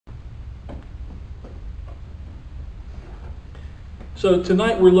So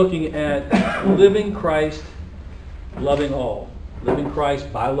tonight we're looking at living Christ, loving all. Living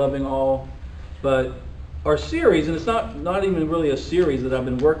Christ by loving all. But our series, and it's not even really a series that I've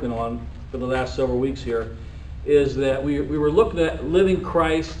been working on for the last several weeks here, is that we were looking at living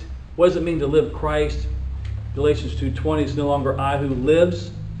Christ. What does it mean to live Christ? Galatians 2:20, it's no longer I who lives,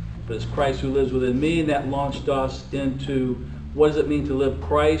 but it's Christ who lives within me. And that launched us into what does it mean to live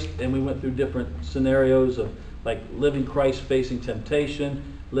Christ? And we went through different scenarios of like living Christ facing temptation,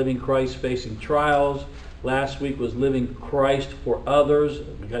 living Christ facing trials. Last week was living Christ for others.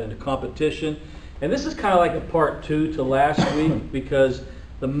 We got into competition. And this is kind of like a part two to last week, because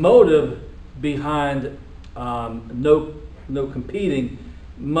the motive behind no competing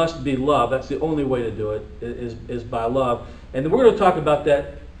must be love. That's the only way to do it, is by love. And we're going to talk about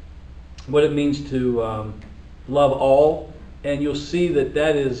that, what it means to love all. And you'll see that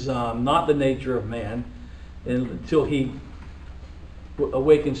that is not the nature of man, until he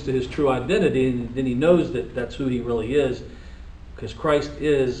awakens to his true identity, and then he knows that that's who he really is, because Christ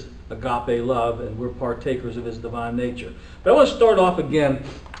is agape love, and we're partakers of his divine nature. But I want to start off again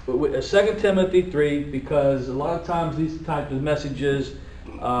with 2 Timothy 3, because a lot of times these types of messages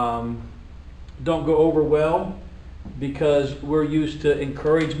don't go over well, because we're used to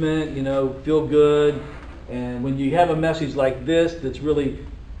encouragement, feel good. And when you have a message like this that's really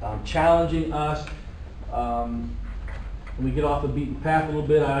challenging us, we get off the beaten path a little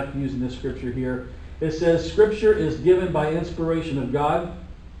bit. I like using this scripture here. It says, Scripture is given by inspiration of God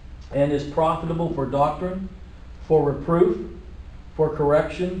and is profitable for doctrine, for reproof, for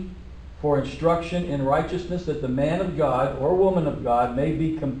correction, for instruction in righteousness, that the man of God or woman of God may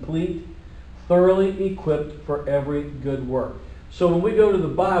be complete, thoroughly equipped for every good work. So when we go to the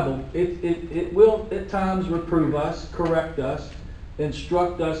Bible, it will at times reprove us, correct us,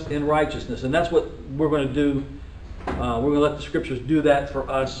 instruct us in righteousness. And that's what we're going to do. We're going to let the Scriptures do that for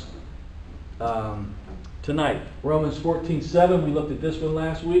us tonight. Romans 14:7, we looked at this one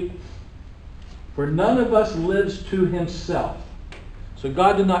last week. For none of us lives to himself. So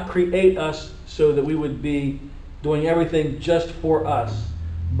God did not create us so that we would be doing everything just for us,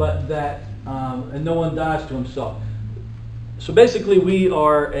 but that, and no one dies to himself. So basically we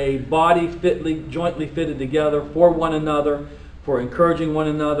are a body jointly fitted together for one another, for encouraging one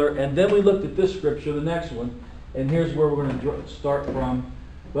another. And then we looked at this scripture, the next one, and here's where we're going to start from.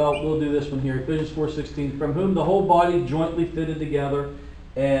 Well, we'll do this one here. Ephesians 4:16, from whom the whole body jointly fitted together,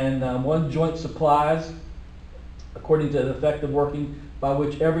 and one joint supplies, according to the effective working by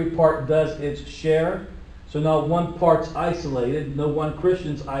which every part does its share. So not one part's isolated, no one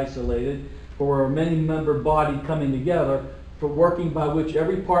Christian's isolated, for we're a many-member body coming together, for working by which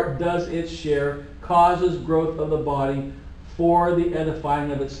every part does its share, causes growth of the body for the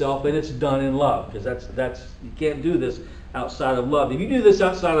edifying of itself, and it's done in love. Because that's you can't do this outside of love. If you do this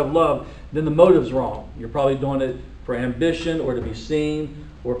outside of love, then the motive's wrong. You're probably doing it for ambition, or to be seen,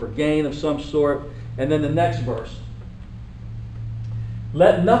 or for gain of some sort. And then the next verse.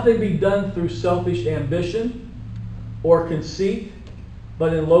 Let nothing be done through selfish ambition or conceit,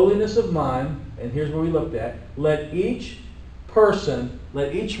 but in lowliness of mind, and here's where we looked at, let each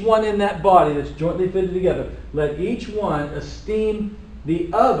one in that body that's jointly fitted together, let each one esteem the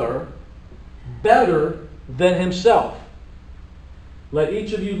other better than himself. Let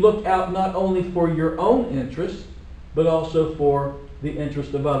each of you look out not only for your own interest, but also for the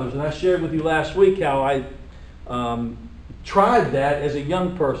interest of others. And I shared with you last week how I tried that as a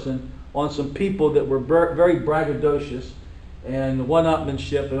young person on some people that were very braggadocious and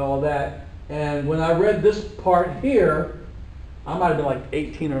one-upmanship and all that. And when I read this part here, I might have been like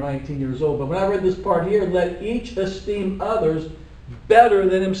 18 or 19 years old, but when I read this part here, let each esteem others better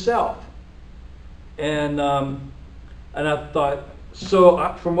than himself. And I thought,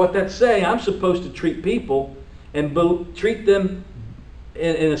 so from what that's saying, I'm supposed to treat people and treat them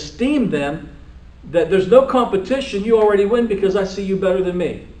and esteem them, that there's no competition, you already win because I see you better than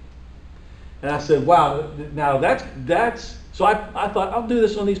me. And I said, wow, now that's so I thought, I'll do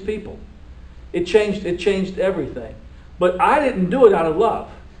this on these people. It changed everything. But I didn't do it out of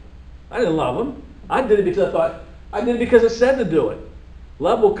love. I didn't love them. I did it because I did it because it said to do it.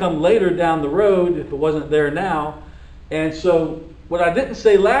 Love will come later down the road if it wasn't there now. And so what I didn't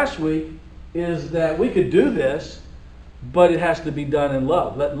say last week is that we could do this, but it has to be done in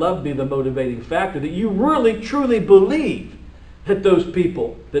love. Let love be the motivating factor, that you really truly believe that those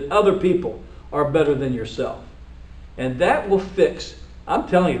people, that other people are better than yourself. And that will fix, I'm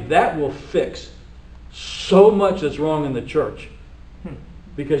telling you, that will fix so much that's wrong in the church.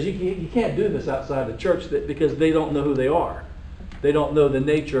 Because you can't do this outside the church because they don't know who they are. They don't know the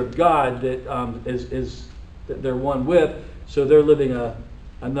nature of God that is that they're one with. So they're living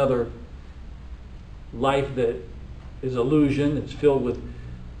another life that is illusion. It's filled with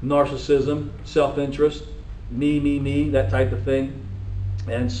narcissism, self-interest, me, that type of thing.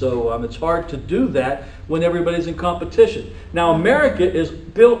 And so it's hard to do that when everybody's in competition. Now, America is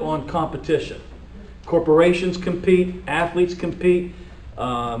built on competition. Corporations compete, athletes compete,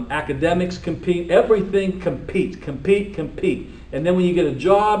 academics compete, everything competes, compete. And then when you get a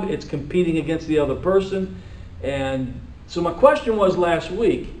job, it's competing against the other person. And so my question was last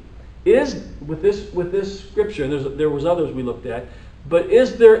week, is with this scripture, and there was others we looked at, but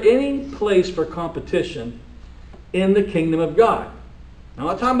is there any place for competition in the kingdom of God? I'm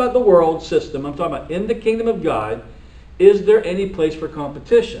not talking about the world system. I'm talking about in the kingdom of God, is there any place for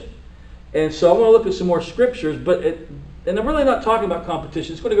competition? And so I want to look at some more scriptures, and I'm really not talking about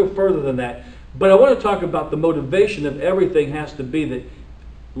competition. It's going to go further than that. But I want to talk about the motivation of everything has to be that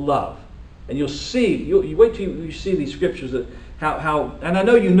love. And you'll see, you wait till you see these scriptures, that how, and I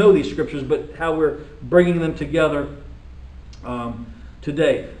know you know these scriptures, but how we're bringing them together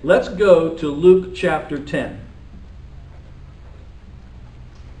today. Let's go to Luke chapter 10.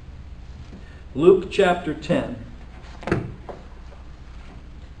 Luke chapter 10.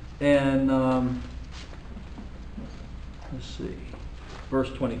 And let's see, verse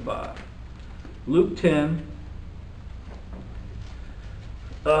 25. Luke 10,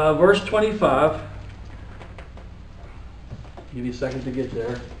 verse 25. Give you a second to get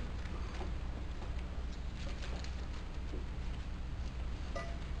there.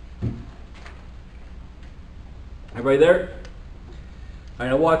 Everybody there? All right,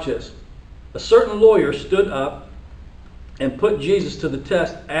 now watch this. A certain lawyer stood up and put Jesus to the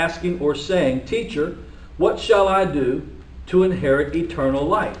test, asking or saying, "Teacher, what shall I do to inherit eternal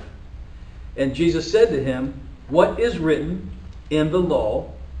life?" And Jesus said to him, "What is written in the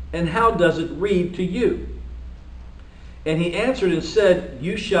law, and how does it read to you?" And he answered and said,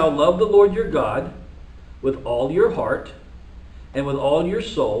 "You shall love the Lord your God with all your heart, and with all your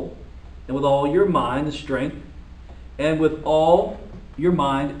soul, and with all your mind and strength, and with all your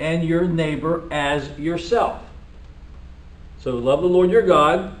mind, and your neighbor as yourself." So love the Lord your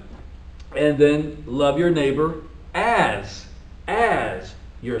God, and then love your neighbor as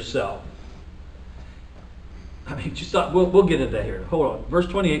yourself. I mean, just thought, we'll get into that here. Hold on. Verse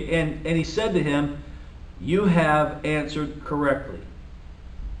 28, and he said to him, "You have answered correctly.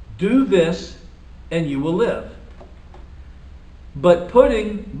 Do this, and you will live." But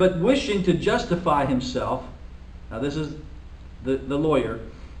wishing to justify himself, now this is the lawyer,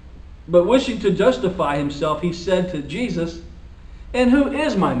 but wishing to justify himself, he said to Jesus, "And who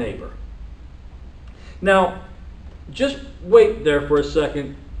is my neighbor?" Now, just wait there for a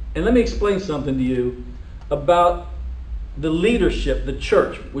second, and let me explain something to you about the leadership, the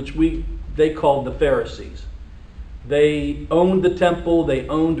church, which they called the Pharisees. They owned the temple, they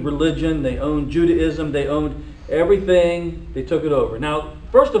owned religion, they owned Judaism, they owned everything, they took it over. Now,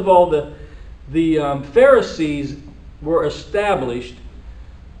 first of all, the Pharisees were established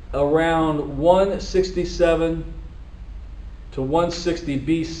around 167 to 160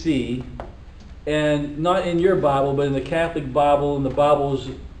 BC, and not in your Bible, but in the Catholic Bible and the Bibles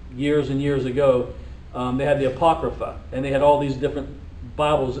years and years ago, they had the Apocrypha, and they had all these different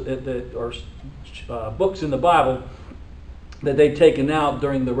Bibles or books in the Bible that they'd taken out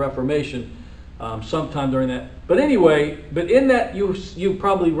during the Reformation, sometime during that. But anyway, in that you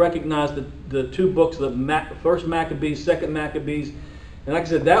probably recognize the two books, the First Maccabees, Second Maccabees, and like I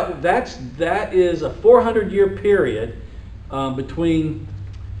said, that is a 400-year period between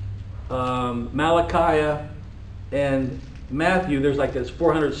Malachi and Matthew. There's like this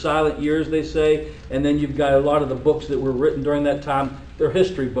 400 silent years, they say, and then you've got a lot of the books that were written during that time. They're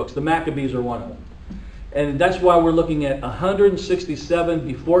history books. The Maccabees are one of them. And that's why we're looking at 167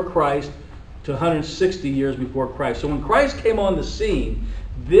 before Christ to 160 years before Christ. So when Christ came on the scene,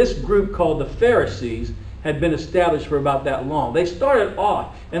 this group called the Pharisees had been established for about that long. They started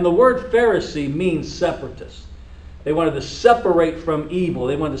off, and the word Pharisee means separatist. They wanted to separate from evil.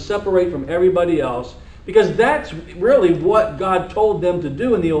 They wanted to separate from everybody else, because that's really what God told them to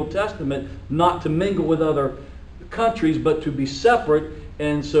do in the Old Testament, not to mingle with other countries, but to be separate.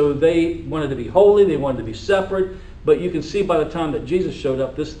 And so they wanted to be holy, they wanted to be separate. But you can see by the time that Jesus showed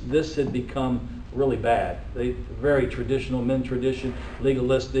up, this had become really bad. They very traditional, men tradition,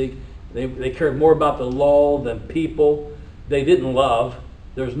 legalistic. They cared more about the law than people. They didn't love.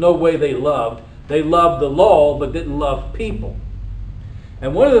 There's no way they loved. They loved the law, but didn't love people.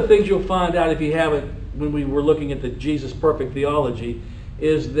 And one of the things you'll find out if you haven't, when we were looking at the Jesus Perfect Theology,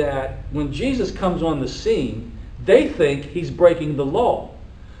 is that when Jesus comes on the scene, they think he's breaking the law.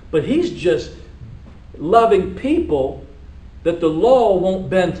 But he's just loving people that the law won't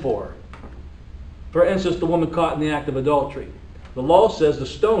bend for. For instance, the woman caught in the act of adultery. The law says to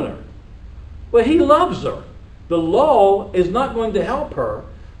stone her. Well, he loves her. The law is not going to help her.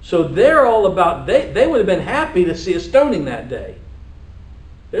 So they're all about, they would have been happy to see a stoning that day.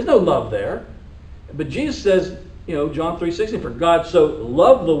 There's no love there. But Jesus says, John 3:16, for God so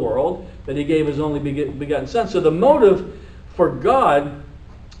loved the world that he gave his only begotten Son. So the motive for God,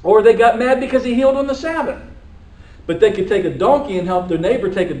 or they got mad because he healed on the Sabbath. But they could take a donkey and help their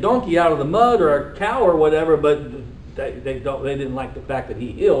neighbor take a donkey out of the mud, or a cow or whatever, but they didn't like the fact that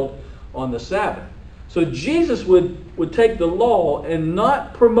he healed on the Sabbath. So Jesus would take the law and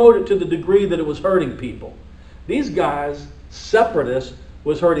not promote it to the degree that it was hurting people. These guys, separatists,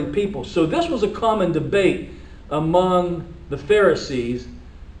 was hurting people. So this was a common debate among the Pharisees,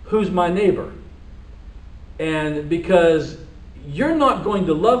 who's my neighbor? And because you're not going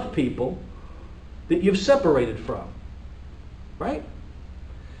to love people that you've separated from. Right?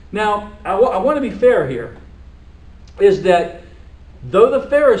 Now, I want to be fair here, is that though the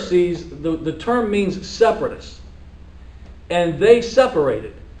Pharisees, the term means separatists, and they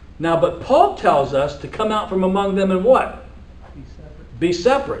separated. Now, but Paul tells us to come out from among them and what? Be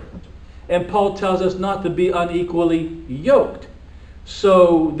separate. And Paul tells us not to be unequally yoked.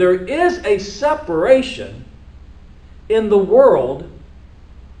 So there is a separation in the world,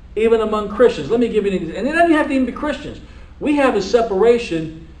 even among Christians. Let me give you an example. And it doesn't have to even be Christians. We have a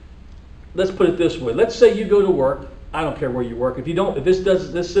separation. Let's put it this way. Let's say you go to work. I don't care where you work. If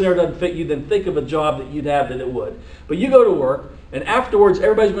this scenario doesn't fit you, then think of a job that you'd have that it would. But you go to work, and afterwards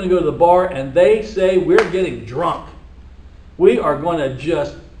everybody's going to go to the bar, and they say, we're getting drunk. We are going to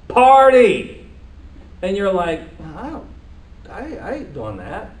just party. And you're like, I ain't doing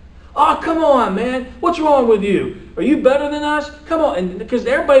that. Oh, come on, man. What's wrong with you? Are you better than us? Come on. And because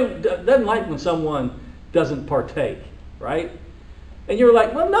everybody doesn't like when someone doesn't partake, right? And you're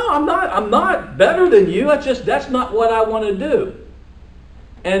like, well, no, I'm not better than you. That's not what I want to do.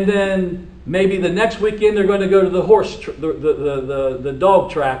 And then maybe the next weekend they're going to go to the the dog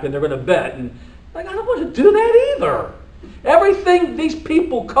track, and they're going to bet. And like, I don't want to do that either. Everything these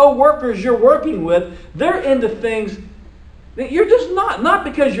people, co-workers you're working with, they're into things that you're just not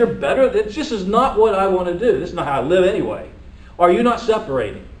because you're better. This just is not what I want to do. This is not how I live anyway. Are you not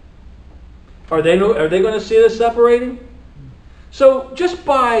separating? Are they going to see us separating? So just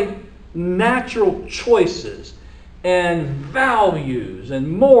by natural choices and values and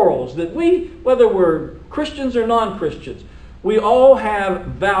morals that whether we're Christians or non-Christians, we all have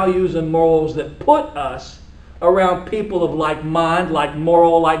values and morals that put us around people of like mind, like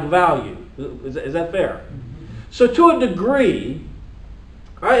moral, like value. Is that fair? So to a degree,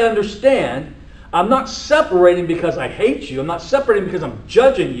 I understand I'm not separating because I hate you. I'm not separating because I'm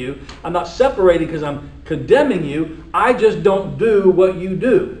judging you. I'm not separating because I'm condemning you. I just don't do what you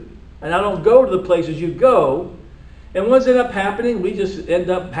do. And I don't go to the places you go. And what's end up happening? We just end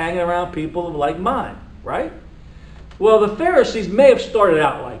up hanging around people of like mind, right? Well, the Pharisees may have started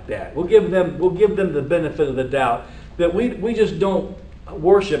out like that. We'll give them the benefit of the doubt that we just don't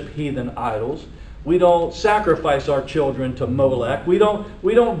worship heathen idols. We don't sacrifice our children to Molech. We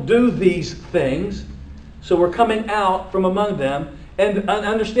don't do these things. So we're coming out from among them, and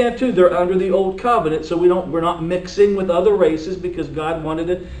understand too, they're under the old covenant. So we're not mixing with other races because God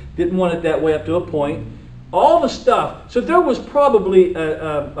didn't want it that way up to a point. All the stuff. So there was probably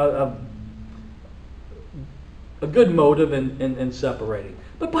a good motive in separating.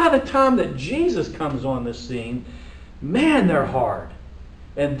 But by the time that Jesus comes on the scene, man, they're hard.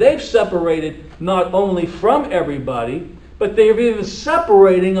 And they've separated not only from everybody, but they're even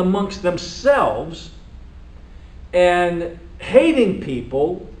separating amongst themselves and hating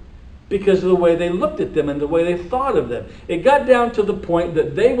people because of the way they looked at them and the way they thought of them. It got down to the point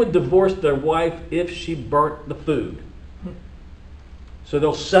that they would divorce their wife if she burnt the food. So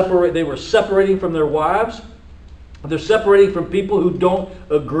they were separating from their wives. They're separating from people who don't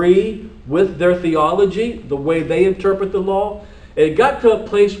agree with their theology, the way they interpret the law. It got to a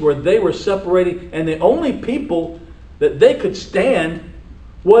place where they were separating, and the only people that they could stand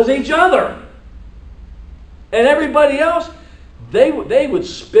was each other. And everybody else, they would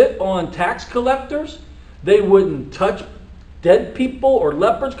spit on tax collectors. They wouldn't touch dead people or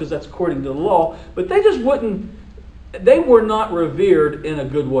lepers, because that's according to the law. But they were not revered in a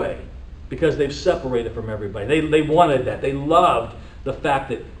good way because they've separated from everybody. They wanted that. They loved the fact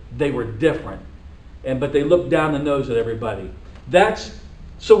that they were different. But they looked down the nose at everybody.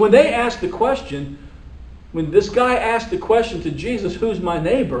 So when they asked the question, when this guy asked the question to Jesus, who's my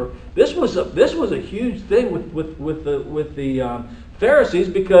neighbor? This was a huge thing with the Pharisees,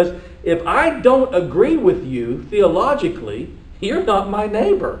 because if I don't agree with you theologically, you're not my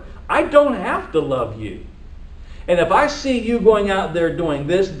neighbor. I don't have to love you. And if I see you going out there doing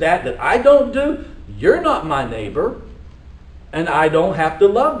this, that I don't do, you're not my neighbor. And I don't have to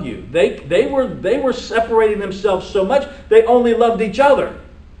love you. They were separating themselves so much, they only loved each other.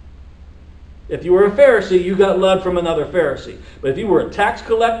 If you were a Pharisee, you got love from another Pharisee. But if you were a tax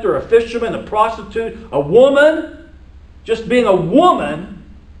collector, a fisherman, a prostitute, a woman, just being a woman,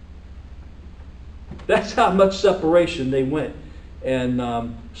 that's how much separation they went.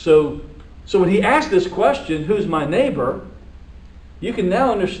 And so when he asked this question, who's my neighbor, you can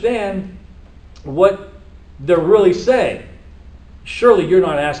now understand what they're really saying. Surely you're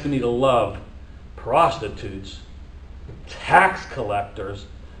not asking me to love prostitutes, tax collectors,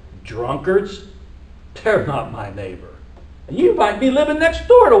 drunkards. They're not my neighbor. And you might be living next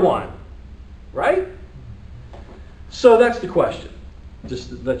door to one, right? So that's the question, just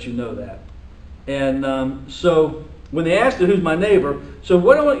to let you know that. And so when they asked her, who's my neighbor, so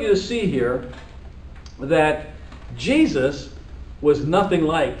what I want you to see here, that Jesus was nothing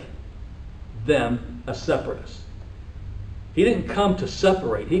like them, a separatist. He didn't come to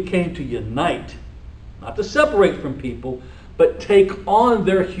separate. He came to unite. Not to separate from people, but take on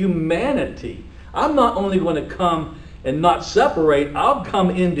their humanity. I'm not only going to come and not separate, I'll come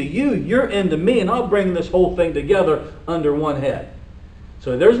into you, you're into me, and I'll bring this whole thing together under one head.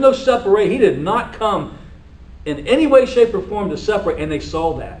 So there's no separate. He did not come in any way, shape, or form to separate, and they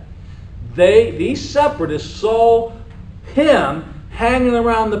saw that. These separatists saw him hanging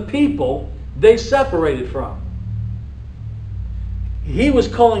around the people they separated from. He was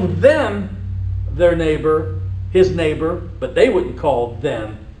calling them their neighbor, his neighbor, but they wouldn't call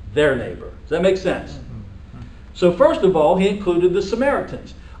them their neighbor. Does that make sense? So first of all, he included the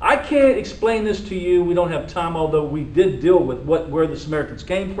Samaritans. I can't explain this to you. We don't have time, although we did deal with where the Samaritans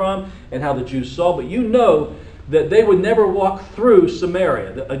came from and how the Jews saw. But you know that they would never walk through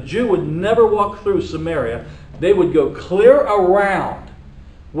Samaria. A Jew would never walk through Samaria. They would go clear around.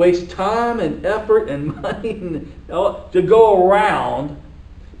 Waste time and effort and money to go around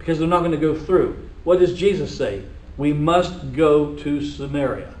because they're not going to go through. What does Jesus say? We must go to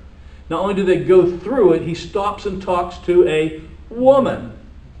Samaria. Not only do they go through it, he stops and talks to a woman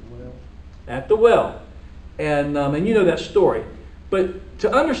at the well. And you know that story. But to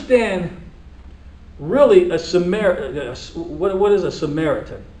understand really what is a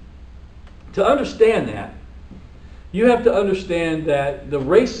Samaritan? To understand that, you have to understand that the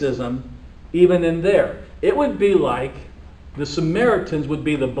racism, even in there, it would be like the Samaritans would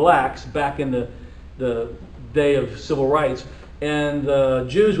be the blacks back in the day of civil rights, and the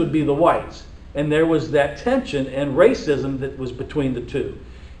Jews would be the whites. And there was that tension and racism that was between the two.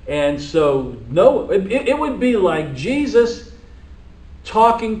 And so, no, it would be like Jesus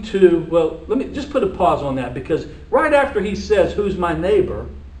talking to, well, let me just put a pause on that, because right after he says, who's my neighbor,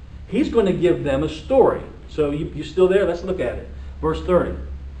 he's going to give them a story. So you still there? Let's look at it. Verse 30.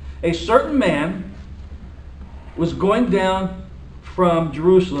 A certain man was going down from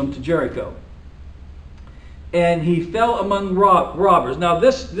Jerusalem to Jericho, and he fell among robbers. Now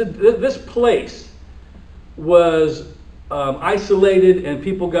this place was isolated, and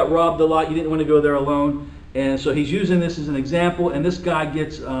people got robbed a lot. You didn't want to go there alone. And so he's using this as an example, and this guy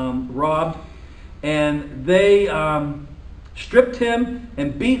gets robbed, and they stripped him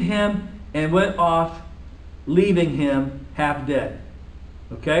and beat him and went off, leaving him half dead.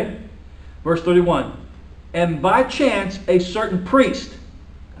 Okay? Verse 31. And by chance, a certain priest,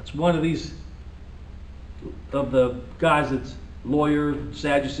 that's one of these, of the guys that's lawyers,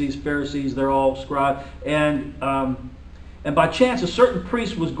 Sadducees, Pharisees, they're all scribes, and by chance a certain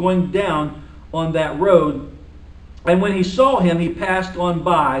priest was going down on that road, and when he saw him, he passed on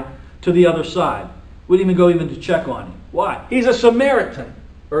by to the other side. Wouldn't even go to check on him. Why? He's a Samaritan,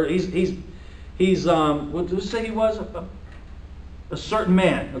 or he's what did it say he was? A certain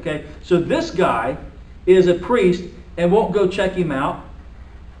man. Okay, so this guy is a priest and won't go check him out.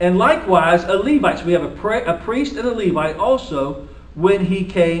 And likewise, a Levite. So we have a priest and a Levite also, when he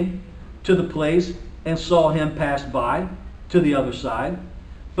came to the place and saw him pass by to the other side.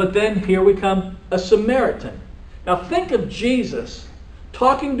 But then here we come, a Samaritan. Now think of Jesus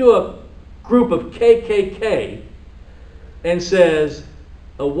talking to a group of KKK and says,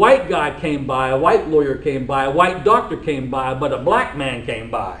 a white guy came by, a white lawyer came by, a white doctor came by, but a black man came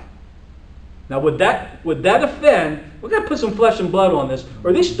by. Now would that offend? We're going to put some flesh and blood on this,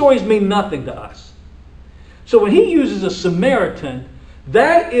 or these stories mean nothing to us. So when he uses a Samaritan,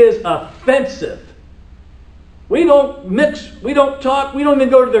 that is offensive. We don't mix, we don't talk, we don't even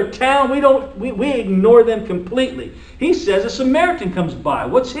go to their town, we ignore them completely. He says a Samaritan comes by.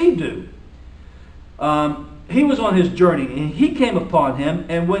 What's he do? He was on his journey, and he came upon him,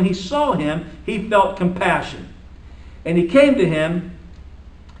 and when he saw him, he felt compassion. And he came to him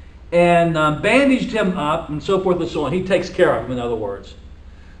and bandaged him up, and so forth and so on. He takes care of him, in other words.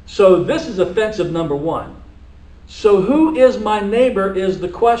 So this is offensive number one. So who is my neighbor is the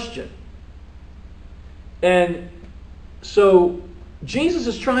question. And so Jesus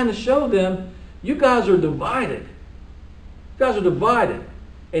is trying to show them, you guys are divided. You guys are divided.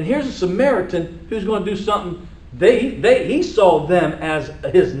 And here's a Samaritan who's going to do something. He saw them as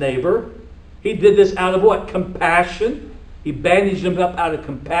his neighbor. He did this out of what? Compassion. He bandaged them up out of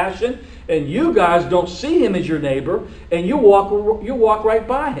compassion. And you guys don't see him as your neighbor, and you walk right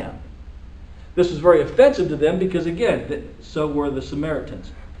by him. This is very offensive to them because, again, so were the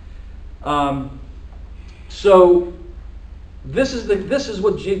Samaritans. So this is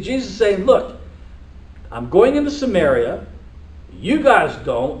what Jesus is saying. Look, I'm going into Samaria. You guys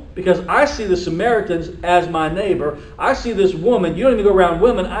don't, because I see the Samaritans as my neighbor. I see this woman. You don't even go around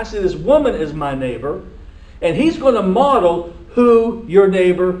women. I see this woman as my neighbor. And he's going to model who your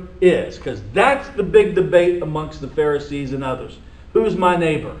neighbor is, because that's the big debate amongst the Pharisees and others. Who's my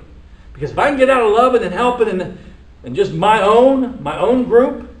neighbor? Because if I can get out of loving and helping and just my own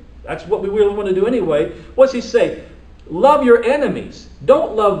group, that's what we really want to do anyway. What's he say? Love your enemies.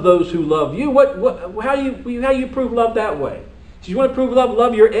 Don't love those who love you. How do you prove love that way? So you want to prove love,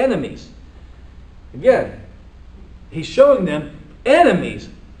 love your enemies. Again, he's showing them enemies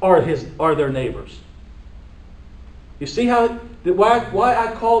are their neighbors. You see why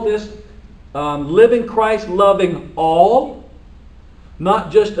I call this living Christ, loving all,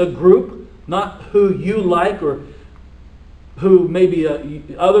 not just a group, not who you like or who maybe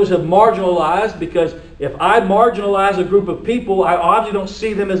others have marginalized, because if I marginalize a group of people, I obviously don't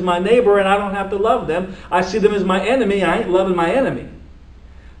see them as my neighbor and I don't have to love them. I see them as my enemy. I ain't loving my enemy.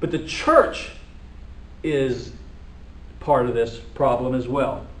 But the church is part of this problem as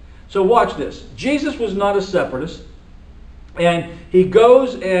well. So watch this. Jesus was not a separatist, and he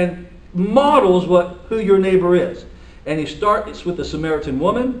goes and models who your neighbor is. And he starts with the Samaritan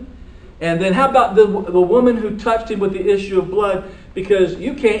woman. And then how about the woman who touched him with the issue of blood? Because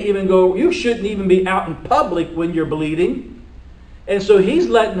you shouldn't even be out in public when you're bleeding. And so he's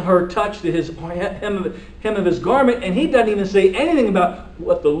letting her touch hem of his garment, and he doesn't even say anything about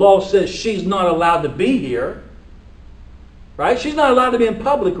what the law says she's not allowed to be here. Right? She's not allowed to be in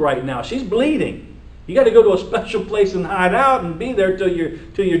public right now. She's bleeding. You got to go to a special place and hide out and be there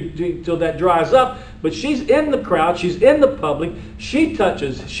till that dries up. But she's in the crowd. She's in the public.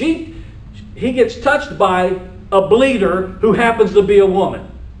 He gets touched by a bleeder who happens to be a woman.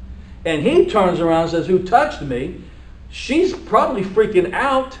 And he turns around and says, "Who touched me?" She's probably freaking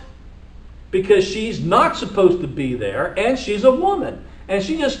out because she's not supposed to be there, and she's a woman. And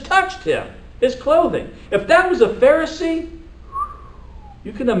she just touched him, his clothing. If that was a Pharisee,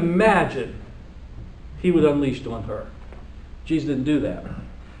 you can imagine he would unleash on her. Jesus didn't do that.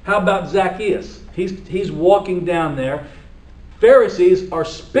 How about Zacchaeus? He's walking down there. Pharisees are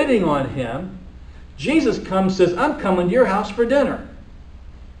spitting on him. Jesus comes and says, "I'm coming to your house for dinner."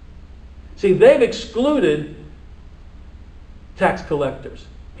 See, they've excluded tax collectors.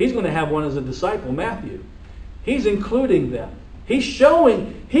 He's going to have one as a disciple, Matthew. He's including them. He's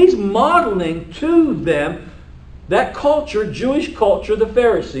modeling to them that culture, Jewish culture, the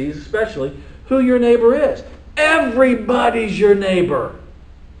Pharisees especially, who your neighbor is. Everybody's your neighbor.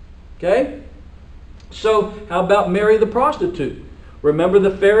 Okay? So, how about Mary the prostitute? Remember,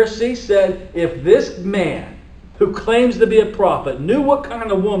 the Pharisee said, if this man who claims to be a prophet knew what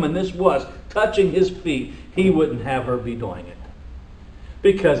kind of woman this was touching his feet, he wouldn't have her be doing it.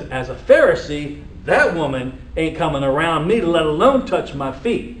 Because as a Pharisee, that woman ain't coming around me, let alone touch my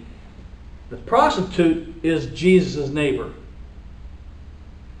feet. The prostitute is Jesus' neighbor.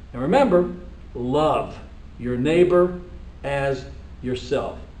 And remember, love your neighbor as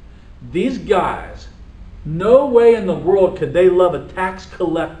yourself. These guys, no way in the world could they love a tax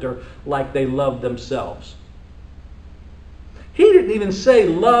collector like they love themselves. He didn't even say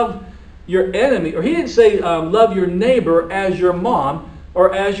love your enemy, or he didn't say love your neighbor as your mom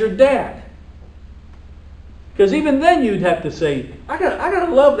or as your dad. Because even then you'd have to say, I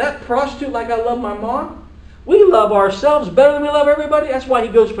gotta love that prostitute like I love my mom. We love ourselves better than we love everybody. That's why he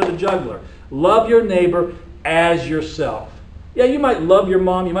goes for the jugular. Love your neighbor as yourself. Yeah, you might love your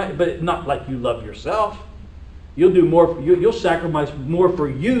mom, but not like you love yourself. You'll do more. You'll sacrifice more for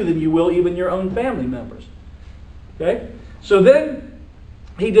you than you will even your own family members. Okay? So then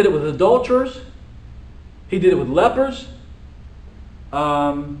he did it with adulterers. He did it with lepers.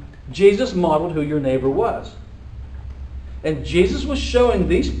 Jesus modeled who your neighbor was. And Jesus was showing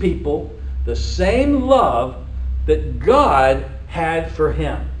these people the same love that God had for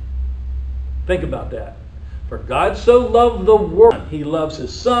him. Think about that. For God so loved the world. He loves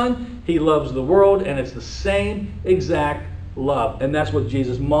his Son. He loves the world. And it's the same exact love. And that's what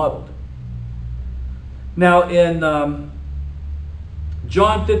Jesus modeled. Now in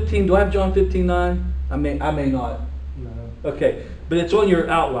John 15, do I have John 15:9? I may not. No. Okay, but it's on your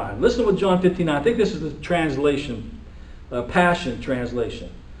outline. Listen to what John 15:9. I think this is the translation, Passion Translation.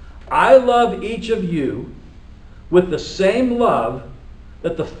 I love each of you with the same love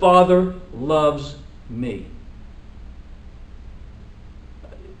that the Father loves me.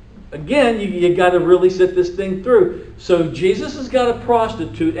 Again, you got to really sit this thing through. So Jesus has got a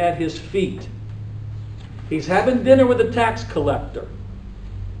prostitute at his feet. He's having dinner with a tax collector.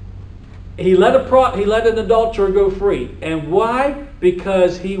 He let an adulterer go free. And why?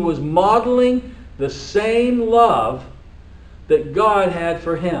 Because he was modeling the same love that God had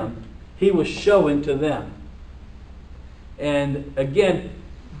for him. He was showing to them. And again,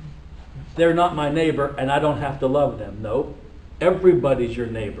 they're not my neighbor and I don't have to love them. No, everybody's your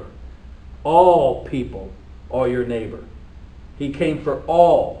neighbor. All people are your neighbor. He came for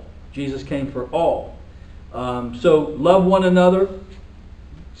all. Jesus came for all. So love one another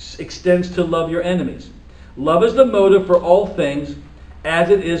extends to love your enemies. Love is the motive for all things, as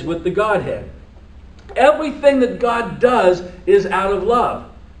it is with the Godhead. Everything that God does is out of love.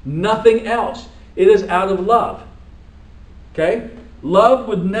 Nothing else. It is out of love. Okay? Love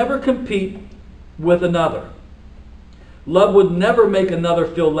would never compete with another. Love would never make another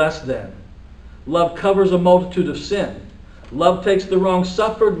feel less than. Love covers a multitude of sin. Love takes the wrong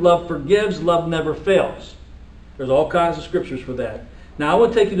suffered. Love forgives. Love never fails. There's all kinds of scriptures for that. Now I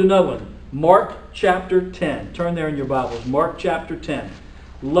want to take you to another one. Mark chapter 10. Turn there in your Bibles. Mark chapter 10.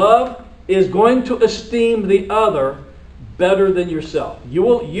 Love is going to esteem the other better than yourself.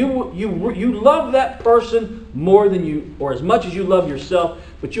 You love that person more than you, or as much as you love yourself,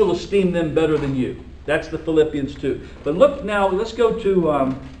 but you'll esteem them better than you. That's the Philippians 2. But look now, let's go to,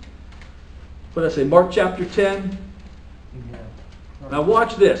 what did I say, Mark chapter 10? Yeah. Now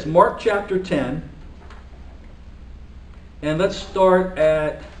watch this. Mark chapter 10. And let's start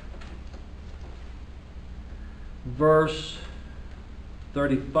at verse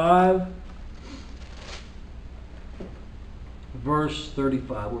 35. Verse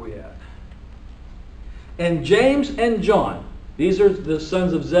 35, where are we at? And James and John, these are the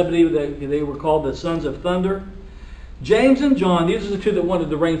sons of Zebedee, they were called the sons of thunder. James and John, these are the two that wanted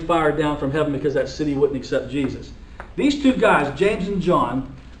to rain fire down from heaven because that city wouldn't accept Jesus. These two guys, James and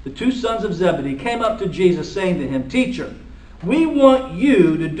John, the two sons of Zebedee, came up to Jesus saying to him, Teacher, we want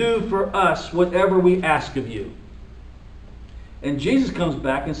you to do for us whatever we ask of you. And Jesus comes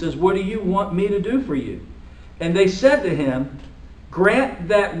back and says, what do you want me to do for you? And they said to him, grant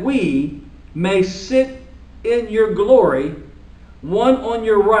that we may sit in your glory, one on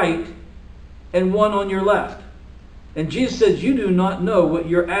your right and one on your left. And Jesus says, you do not know what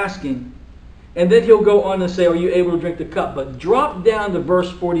you're asking. And then he'll go on and say, are you able to drink the cup? But drop down to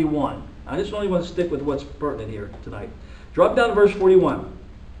verse 41. I just only want to stick with what's pertinent here tonight. Drop down to verse 41.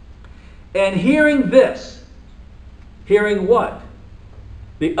 And hearing this, hearing what?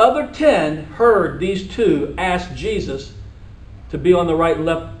 The other 10 heard these two ask Jesus to be on the right and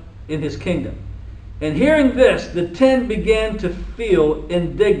left in his kingdom. And hearing this, the 10 began to feel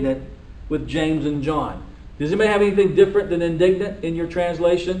indignant with James and John. Does anybody have anything different than indignant in your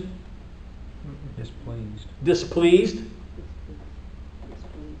translation? Displeased. Displeased?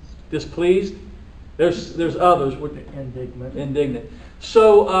 Displeased? There's others. Indignant. Indignant.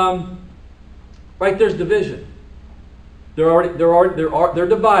 So, right there's division. They're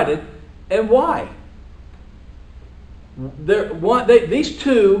divided. And why? These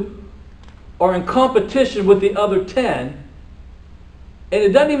two are in competition with the other 10. And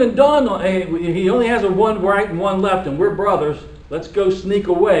it doesn't even dawn on, hey, he only has a one right and one left, and we're brothers. Let's go sneak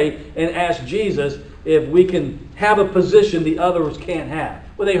away and ask Jesus if we can have a position the others can't have.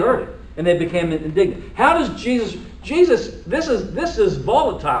 Well, they heard it, and they became indignant. How does Jesus, this is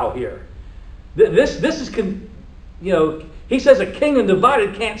volatile here. This is, he says a kingdom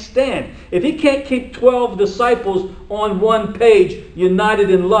divided can't stand. If he can't keep 12 disciples on one page, united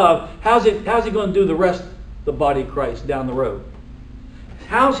in love, how's he going to do the rest of the body of Christ down the road?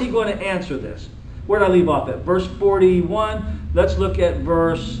 How's he going to answer this? Where did I leave off at? Verse 41. Let's look at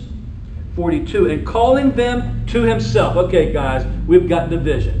verse 42. And calling them to himself. Okay, guys, we've got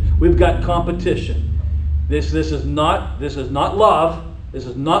division. We've got competition. This is not love. This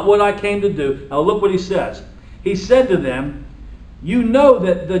is not what I came to do. Now look what he says. He said to them, you know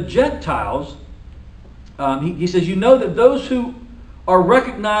that the Gentiles, he says, you know that those who are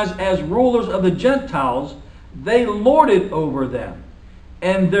recognized as rulers of the Gentiles, they lord it over them,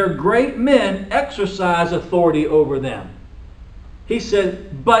 and their great men exercise authority over them. He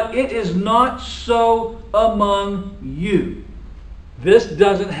said, but it is not so among you. This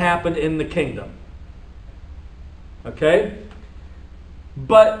doesn't happen in the kingdom. Okay?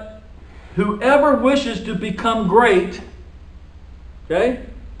 But whoever wishes to become great, okay?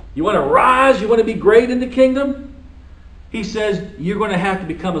 You want to rise, you want to be great in the kingdom? He says, you're going to have to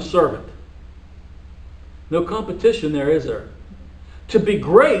become a servant. No competition there, is there? To be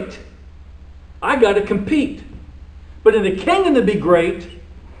great, I got to compete. But in the kingdom to be great,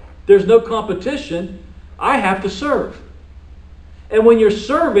 there's no competition. I have to serve. And when you're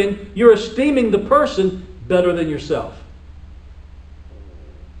serving, you're esteeming the person better than yourself.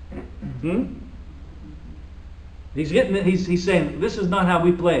 He's saying, this is not how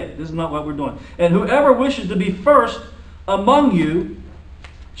we play it. This is not what we're doing. And whoever wishes to be first among you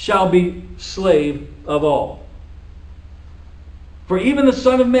shall be slave of all. For even the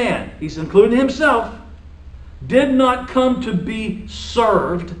Son of Man, he's including himself, did not come to be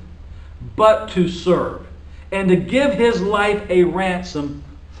served, but to serve, and to give his life a ransom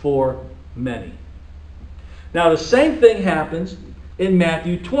for many. Now the same thing happens in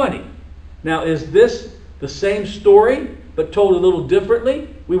Matthew 20. Now is this the same story, but told a little differently?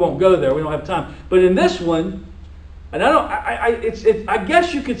 We won't go there, we don't have time. But in this one, and I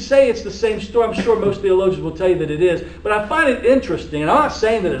guess you could say it's the same story. I'm sure most theologians will tell you that it is. But I find it interesting, and I'm not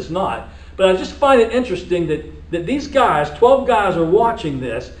saying that it's not, but I just find it interesting that these guys, 12 guys, are watching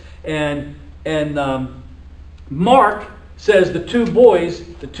this, and Mark says the two boys,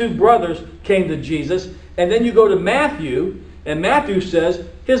 the two brothers, came to Jesus, and then you go to Matthew, and Matthew says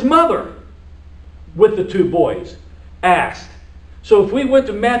his mother with the two boys asked. So if we went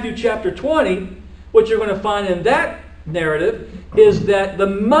to Matthew chapter 20, what you're going to find in that narrative is that the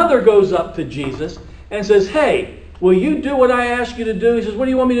mother goes up to Jesus and says, hey, will you do what I ask you to do? He says, what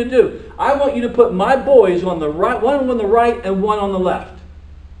do you want me to do? I want you to put my boys on the right, one on the right and one on the left.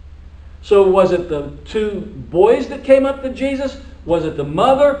 So was it the two boys that came up to Jesus? Was it the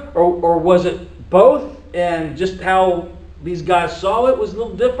mother? Or was it both? And just how these guys saw it was a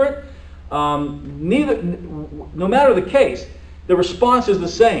little different? No matter the case, the response is the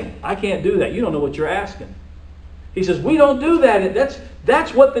same. I can't do that. You don't know what you're asking. He says, we don't do that.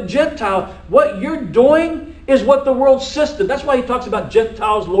 That's what the Gentile, what you're doing is what the world system. That's why he talks about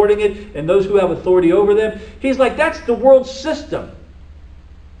Gentiles lording it and those who have authority over them. He's like, that's the world system.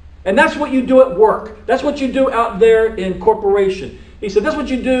 And that's what you do at work. That's what you do out there in corporation. He said, that's what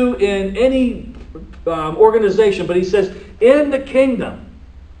you do in any organization. But he says, in the kingdom,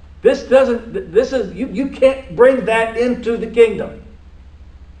 you can't bring that into the kingdom.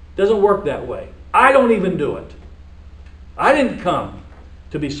 It doesn't work that way. I don't even do it. I didn't come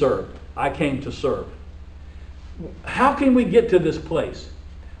to be served. I came to serve. How can we get to this place?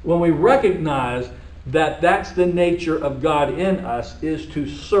 When we recognize that that's the nature of God in us, is to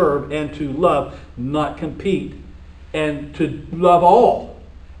serve and to love, not compete, and to love all,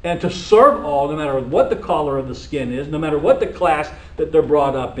 and to serve all, no matter what the color of the skin is, no matter what the class that they're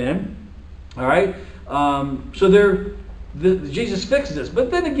brought up in. All right? Jesus fixes this. But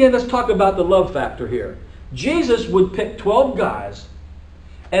then again, let's talk about the love factor here. Jesus would pick 12 guys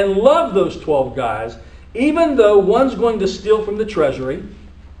and love those 12 guys, even though one's going to steal from the treasury,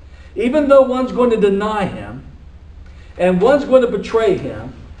 even though one's going to deny him, and one's going to betray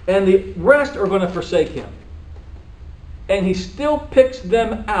him, and the rest are going to forsake him. And he still picks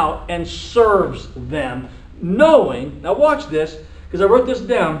them out and serves them, knowing, now watch this, because I wrote this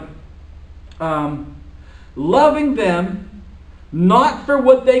down, loving them not for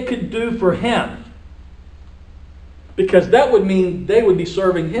what they could do for him, because that would mean they would be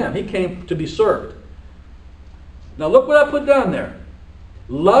serving him. He came to be served. Now look what I put down there.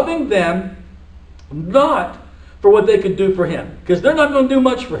 Loving them not for what they could do for him, because they're not going to do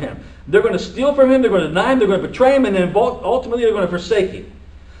much for him. They're going to steal from him, they're going to deny him, they're going to betray him, and then ultimately they're going to forsake him.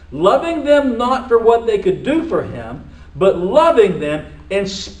 Loving them not for what they could do for him, but loving them in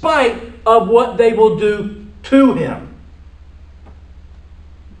spite of what they will do to him.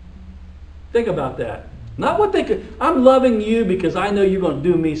 Think about that. Not what they could. I'm loving you because I know you're going to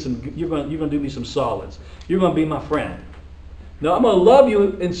do me some. You're going to do me some solids. You're going to be my friend. No, I'm going to love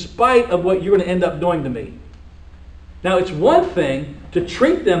you in spite of what you're going to end up doing to me. Now, it's one thing to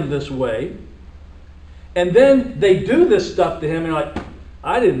treat them this way, and then they do this stuff to him, and you're like,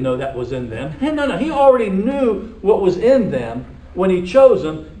 I didn't know that was in them. No, he already knew what was in them when He chose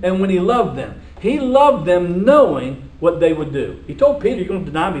them, and when He loved them. He loved them knowing what they would do. He told Peter, you're going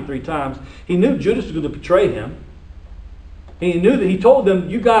to deny me 3 times. He knew Judas was going to betray Him. He knew that He told them,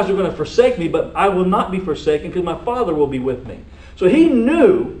 you guys are going to forsake me, but I will not be forsaken because my Father will be with me. So He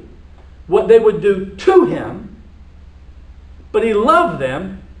knew what they would do to Him, but He loved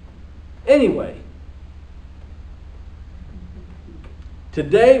them anyway.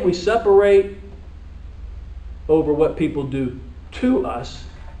 Today we separate over what people do to us,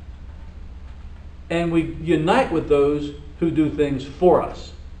 and we unite with those who do things for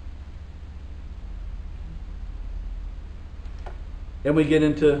us. And we get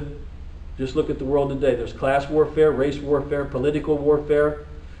into, just look at the world today. There's class warfare, race warfare, political warfare.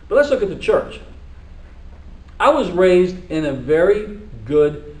 But let's look at the church. I was raised in a very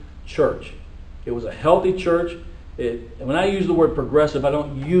good church. It was a healthy church. When I use the word progressive, I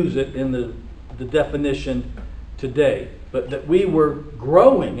don't use it in the definition today. But that we were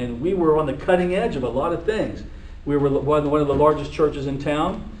growing and we were on the cutting edge of a lot of things. We were one of the largest churches in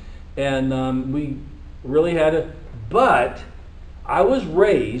town, and we really had a... But I was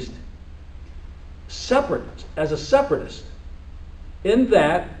raised separate, as a separatist, in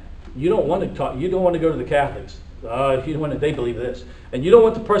that you don't want to talk. You don't want to go to the Catholics. You don't want to, they believe this, and you don't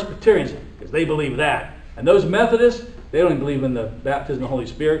want the Presbyterians because they believe that, and those Methodists, they don't even believe in the baptism of the Holy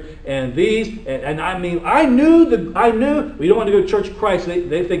Spirit, and these, and I mean, I knew we don't want to go to Church of Christ.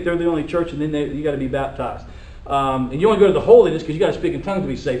 They think they're the only church, and then you got to be baptized, and you want to go to the holiness because you got to speak in tongues to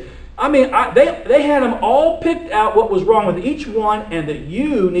be saved. I mean, they had them all picked out what was wrong with each one, and that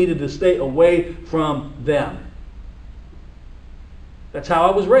you needed to stay away from them. That's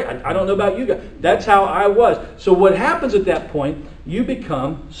how I was raised. I don't know about you guys. That's how I was. So what happens at that point, you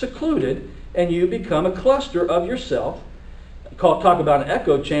become secluded, and you become a cluster of yourself. Talk about an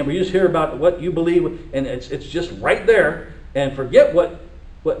echo chamber. You just hear about what you believe, and it's just right there, and forget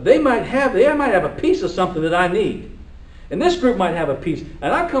what they might have. They might have a piece of something that I need. And this group might have a piece.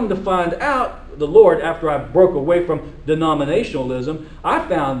 And I come to find out, the Lord, after I broke away from denominationalism, I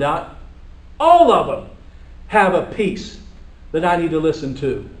found out all of them have a piece that I need to listen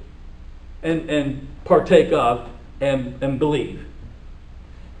to and partake of and believe.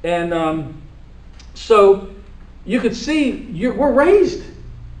 And so you could see we're raised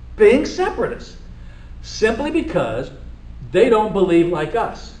being separatists simply because they don't believe like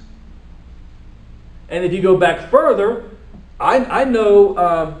us. And if you go back further, I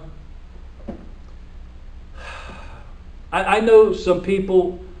know I know some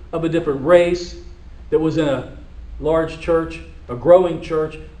people of a different race that was in a large church, a growing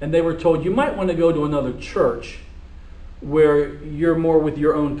church, and they were told, you might want to go to another church where you're more with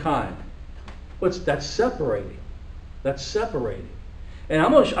your own kind. That's separating. That's separating. And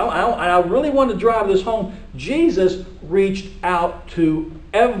I really want to drive this home. Jesus reached out to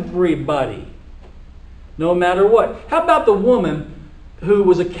everybody, no matter what. How about the woman who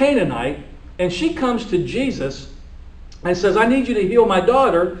was a Canaanite, and she comes to Jesus and says, I need you to heal my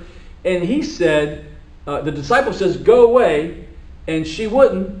daughter. And he said, the disciple says, go away. And she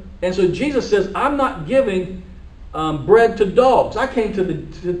wouldn't. And so Jesus says, I'm not giving bread to dogs. I came to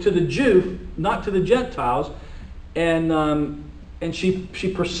the Jew, not to the Gentiles. And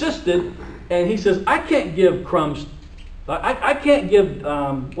she persisted. And he says, I can't give crumbs. I can't give,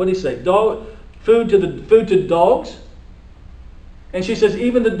 what did he say? Food to dogs. And she says,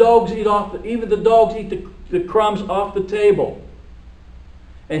 even the dogs eat the crumbs off the table.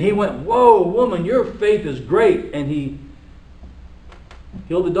 And he went, whoa, woman, your faith is great. And he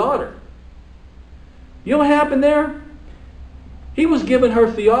healed the daughter. You know what happened there? He was giving her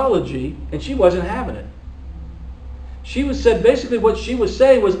theology, and she wasn't having it. Basically what she was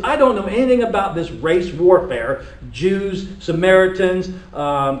saying was, I don't know anything about this race warfare, Jews, Samaritans,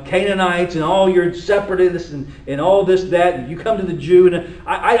 Canaanites, and all your separatists, and all this, that, and you come to the Jew, and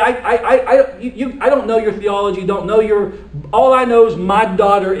I don't know your theology, don't know all I know is my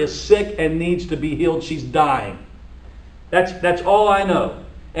daughter is sick and needs to be healed. She's dying. That's all I know.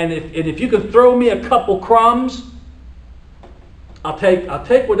 And if you can throw me a couple crumbs, I'll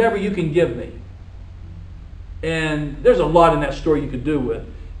take whatever you can give me. And there's a lot in that story you could do with.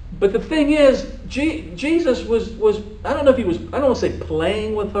 But the thing is, Jesus was I don't know if he was, I don't want to say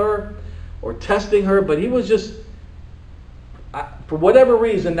playing with her or testing her, but he was just, for whatever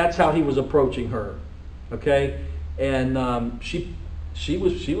reason, that's how he was approaching her. Okay? And she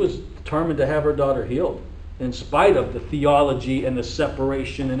was determined to have her daughter healed, in spite of the theology and the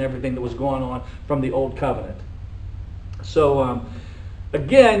separation and everything that was going on from the old covenant. So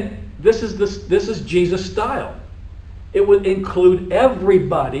again, this is Jesus' style. It would include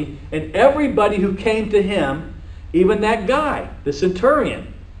everybody, and everybody who came to him even that guy, the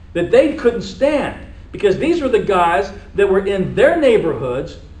centurion, that they couldn't stand. Because these were the guys that were in their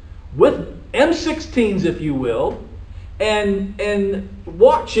neighborhoods with M16s, if you will, and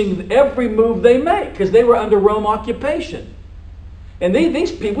watching every move they make because they were under Rome occupation. And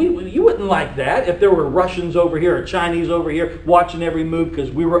these people, you wouldn't like that if there were Russians over here or Chinese over here watching every move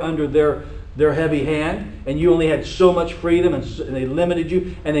because we were under their heavy hand and you only had so much freedom and they limited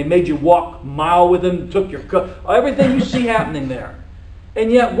you and they made you walk a mile with them, took your everything you see happening there.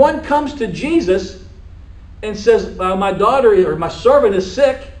 And yet one comes to Jesus and says, my daughter or my servant is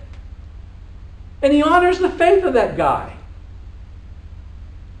sick. And he honors the faith of that guy.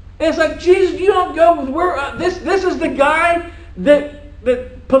 And it's like, Jesus, you don't go with this is the guy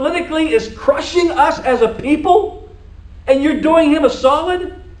that politically is crushing us as a people, and you're doing him a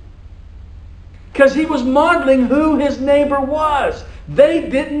solid? Because he was modeling who his neighbor was. They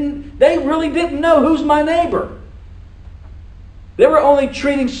really didn't know who's my neighbor. They were only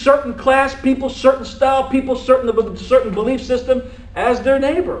treating certain class people, certain style people, certain belief system as their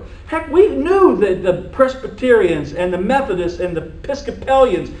neighbor. Heck, we knew that the Presbyterians and the Methodists and the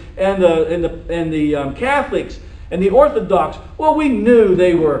Episcopalians and the Catholics and the Orthodox, well, we knew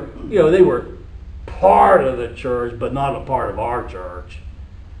they were part of the church, but not a part of our church.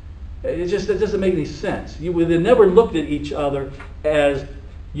 It doesn't make any sense. They never looked at each other as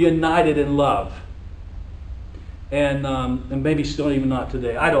united in love. And maybe still even not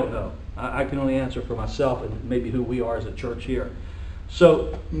today. I don't know. I can only answer for myself and maybe who we are as a church here.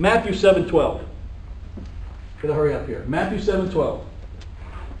 So Matthew 7:12. Gotta hurry up here. Matthew 7:12.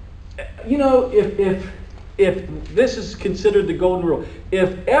 You know, if this is considered the golden rule,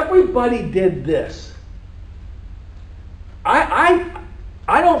 if everybody did this, I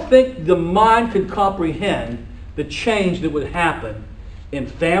don't think the mind could comprehend the change that would happen in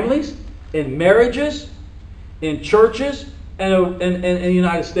families, in marriages, in churches, and in the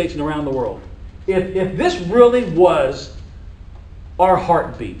United States and around the world. If this really was our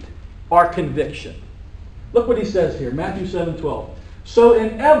heartbeat, our conviction. Look what he says here, Matthew 7:12. So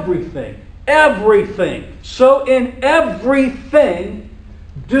in everything,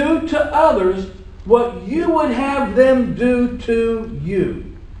 do to others what you would have them do to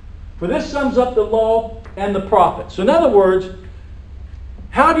you. For this sums up the law and the prophets. So in other words,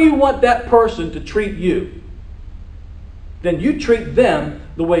 how do you want that person to treat you? Then you treat them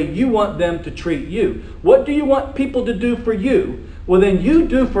the way you want them to treat you. What do you want people to do for you? Well, then you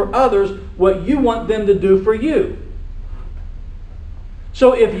do for others what you want them to do for you.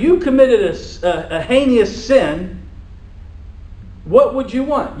 So if you committed a heinous sin, what would you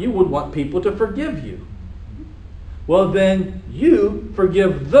want? You would want people to forgive you. Well, then you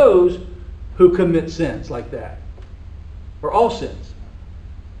forgive those who commit sins like that. Or all sins.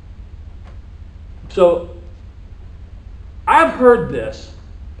 So, I've heard this,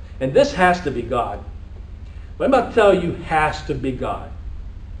 and this has to be God. But I'm about to tell you, has to be God.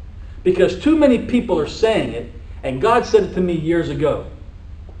 Because too many people are saying it, and God said it to me years ago.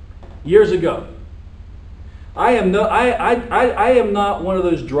 Years ago. I am not one of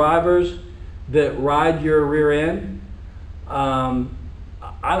those drivers that ride your rear end. I'm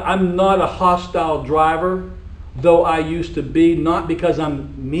not a hostile driver, though I used to be, not because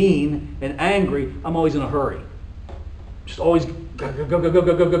I'm mean and angry. I'm always in a hurry. Just always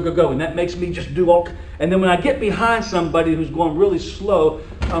go. And that makes me just do all... And then when I get behind somebody who's going really slow,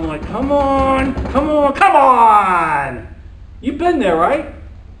 I'm like, come on. You've been there, right?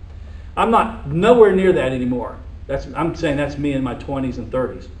 I'm not nowhere near that anymore. I'm saying that's me in my 20s and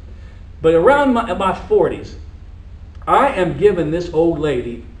 30s. But around my 40s, I am giving this old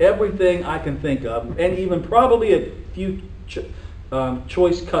lady everything I can think of, and even probably a few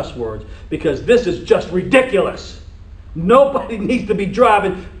choice cuss words, because this is just ridiculous. Nobody needs to be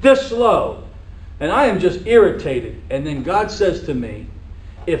driving this slow. And I am just irritated. And then God says to me,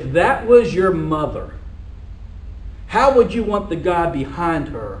 if that was your mother, how would you want the guy behind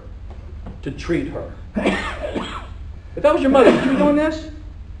her to treat her? If that was your mother, would you be doing this?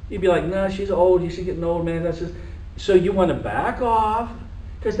 You'd be like, no, she's old. She's getting old, man. That's just... So you want to back off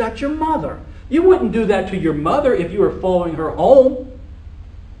because that's your mother. You wouldn't do that to your mother if you were following her home.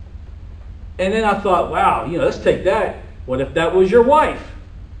 And then I thought, wow, let's take that. What if that was your wife?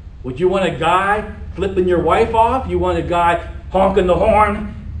 Would you want a guy flipping your wife off? You want a guy honking the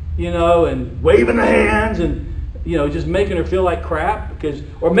horn, and waving the hands and, just making her feel like crap?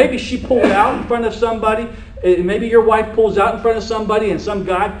 Or maybe she pulled out in front of somebody. Maybe your wife pulls out in front of somebody and some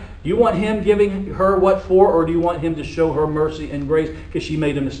guy, you want him giving her what for, or do you want him to show her mercy and grace because she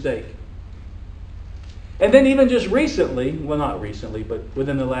made a mistake? And then even just recently, well, not recently, but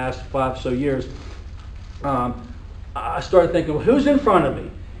within the last 5 or so years, I started thinking, well, who's in front of me?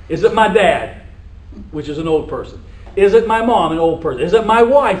 Is it my dad, which is an old person? Is it my mom, an old person? Is it my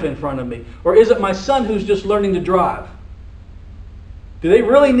wife in front of me? Or is it my son who's just learning to drive? Do they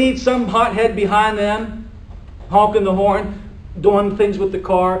really need some hothead behind them, honking the horn, doing things with the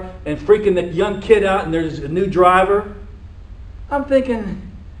car, and freaking the young kid out, and there's a new driver? I'm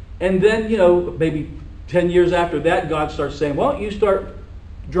thinking, and then, maybe 10 years after that, God starts saying, well, you start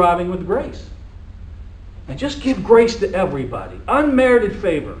driving with grace. And just give grace to everybody. Unmerited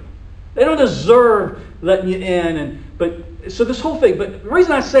favor. They don't deserve letting you in. So this whole thing, but the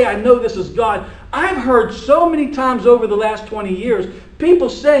reason I say I know this is God, I've heard so many times over the last 20 years, people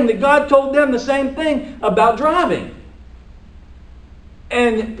saying that God told them the same thing about driving.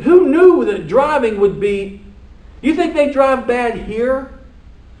 And who knew that driving would be... You think they drive bad here?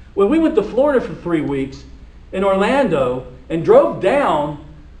 When we went to Florida for 3 weeks in Orlando and drove down,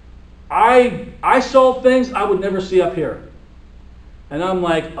 I saw things I would never see up here. And I'm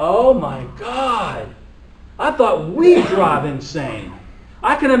like, oh my God. I thought we drive insane.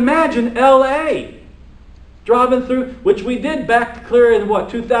 I can imagine L.A. driving through, which we did back clear in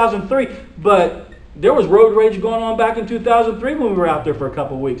 2003. But there was road rage going on back in 2003 when we were out there for a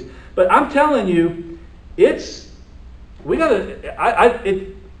couple of weeks. But I'm telling you,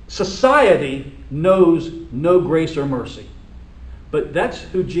 society knows no grace or mercy. But that's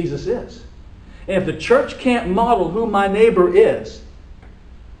who Jesus is. And if the church can't model who my neighbor is,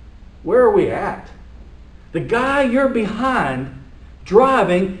 where are we at? The guy you're behind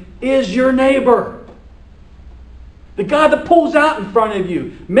driving is your neighbor. The guy that pulls out in front of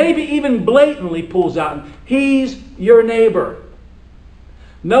you, maybe even blatantly pulls out, he's your neighbor.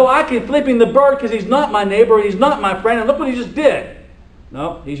 No, I can flip him the bird because he's not my neighbor and he's not my friend, and look what he just did.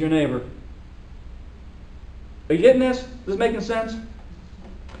 No, he's your neighbor. Are you getting this? Is this making sense?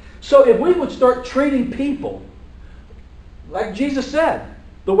 So if we would start treating people like Jesus said,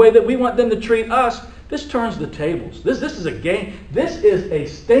 the way that we want them to treat us, this turns the tables. This is a game. This is a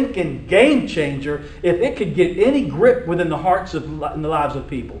stinking game changer if it could get any grip within the hearts and the lives of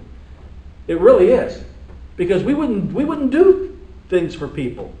people. It really is. Because we wouldn't do things for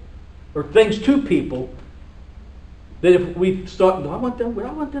people or things to people that if we start, would I want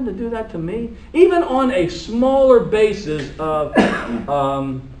them to do that to me? Even on a smaller basis of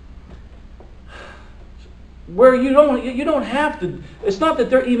where you don't have to. It's not that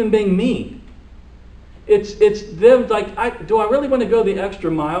they're even being mean. It's them like, do I really want to go the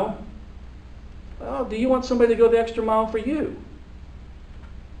extra mile? Well, do you want somebody to go the extra mile for you?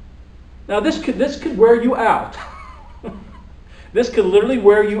 Now this could wear you out. This could literally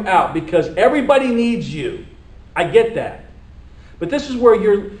wear you out because everybody needs you. I get that. But this is where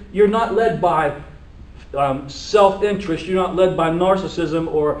you're not led by self-interest. You're not led by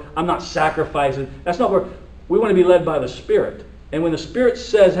narcissism or I'm not sacrificing. That's not where we want to be led by the Spirit. And when the Spirit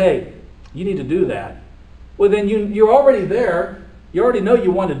says, hey, you need to do that, well then you're already there. You already know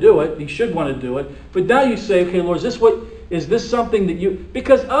you want to do it. You should want to do it. But now you say, okay, Lord, is this something that you...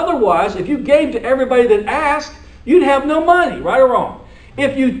 Because otherwise, if you gave to everybody that asked, you'd have no money, right or wrong.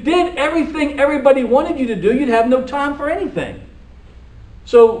 If you did everything everybody wanted you to do, you'd have no time for anything.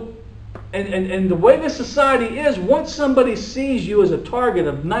 So, and the way this society is, once somebody sees you as a target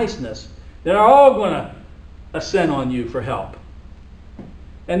of niceness, they're all going to ascend on you for help.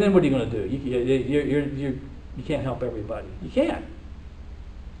 And then what are you going to do? You can't help everybody. You can't.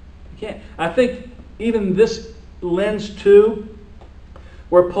 You can't. I think even this lends to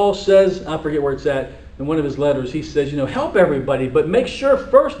where Paul says, I forget where it's at, in one of his letters, he says, help everybody, but make sure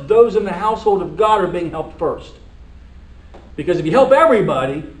first those in the household of God are being helped first. Because if you help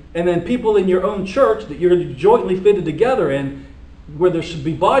everybody, and then people in your own church that you're jointly fitted together in, where there should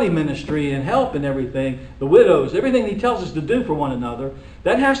be body ministry and help and everything, the widows, everything he tells us to do for one another,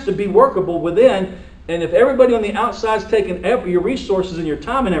 that has to be workable within. And if everybody on the outside's taking your resources and your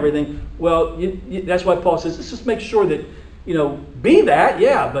time and everything, well, that's why Paul says, let's just make sure that, be that,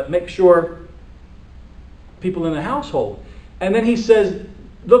 yeah, but make sure people in the household. And then he says,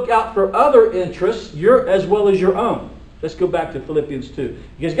 look out for other interests, as well as your own. Let's go back to Philippians 2.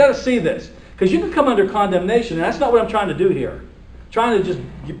 You guys got to see this. Because you can come under condemnation, and that's not what I'm trying to do here. I'm trying to just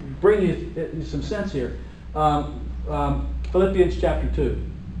bring you some sense here. Philippians chapter 2.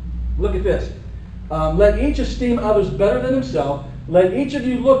 Look at this. Let each esteem others better than himself. Let each of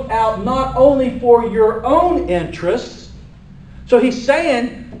you look out not only for your own interests. So he's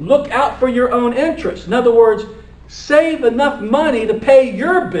saying, look out for your own interests. In other words, save enough money to pay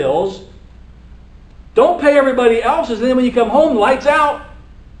your bills. Don't pay everybody else's. And then when you come home, lights out.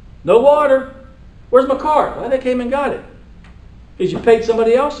 No water. Where's my car? Well, they came and got it. Because you paid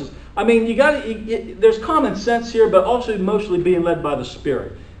somebody else's. I mean, there's common sense here, but also mostly being led by the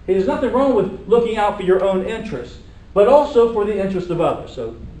Spirit. There's nothing wrong with looking out for your own interests, but also for the interest of others.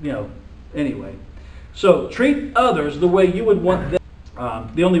 So, anyway. So, treat others the way you would want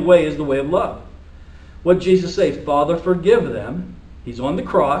them. The only way is the way of love. What did Jesus say? Father, forgive them. He's on the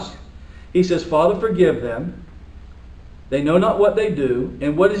cross. He says, Father, forgive them. They know not what they do.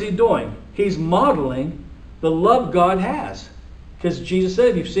 And what is he doing? He's modeling the love God has. Because Jesus said,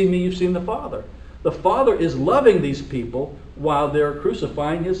 if you've seen me, you've seen the Father. The Father is loving these people while they're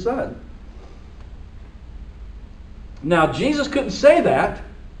crucifying his Son. Now, Jesus couldn't say that.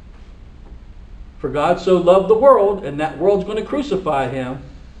 For God so loved the world, and that world's going to crucify him.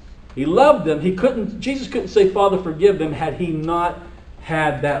 He loved them. Jesus couldn't say, Father, forgive them, had he not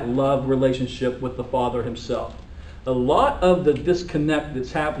had that love relationship with the Father himself. A lot of the disconnect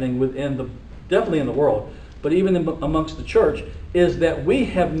that's happening definitely in the world, but even amongst the church, is that we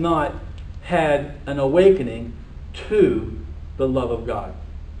have not had an awakening to the love of God.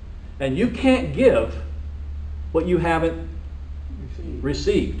 And you can't give what you haven't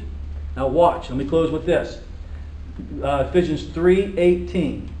received. Now watch. Let me close with this. Ephesians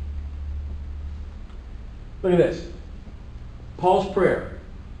 3:18. Look at this. Paul's prayer.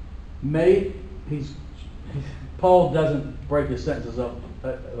 Paul doesn't break his sentences up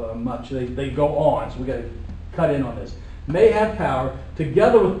much. They go on, so we've got to cut in on this. May have power,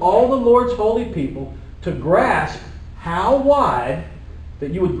 together with all the Lord's holy people, to grasp how wide,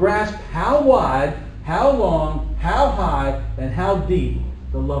 that you would grasp how wide, how long, how high, and how deep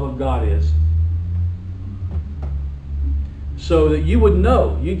the love of God is. So that you would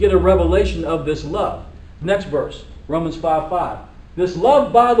know, you get a revelation of this love. Next verse, Romans 5:5. This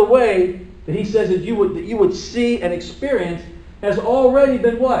love, by the way, that he says that you would see and experience, has already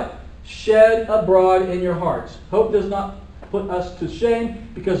been what? Shed abroad in your hearts. Hope does not put us to shame,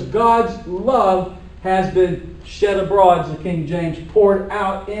 because God's love has been shed abroad, as the King James, poured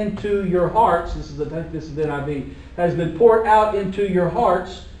out into your hearts. This is the NIV. Has been poured out into your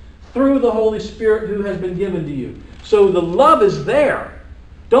hearts through the Holy Spirit who has been given to you. So the love is there.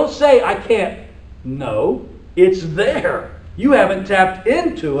 Don't say, I can't. No, it's there. You haven't tapped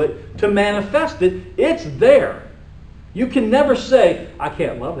into it to manifest it. It's there. You can never say, I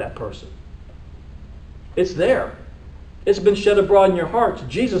can't love that person. It's there. It's been shed abroad in your hearts.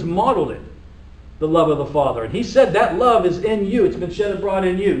 Jesus modeled it, the love of the Father. And he said that love is in you. It's been shed abroad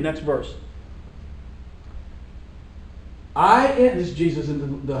in you. Next verse. This is Jesus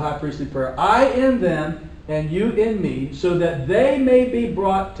in the high priestly prayer. I in them and you in me, so that they may be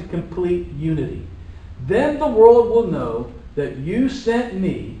brought to complete unity. Then the world will know that you sent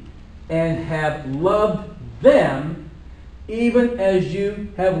me and have loved them even as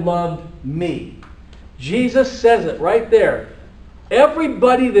you have loved me. Jesus says it right there.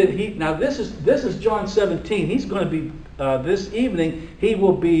 Everybody that now this is John 17. He's going to be this evening. He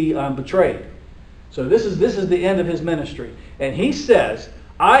will be betrayed. So this is the end of his ministry, and he says,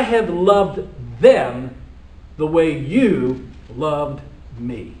 "I have loved them the way you loved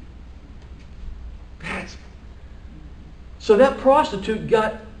me." So that prostitute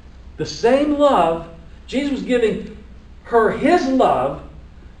got the same love. Jesus was giving her his love.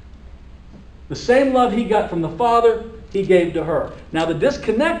 The same love he got from the Father, he gave to her. Now the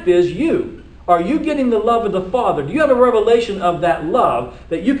disconnect is you. Are you getting the love of the Father? Do you have a revelation of that love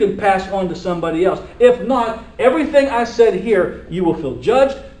that you can pass on to somebody else? If not, everything I said here, you will feel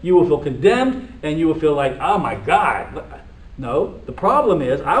judged, you will feel condemned, and you will feel like, oh my God. No, the problem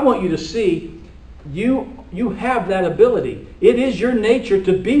is, I want you to see you have that ability. It is your nature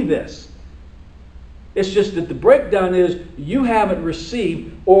to be this. It's just that the breakdown is you haven't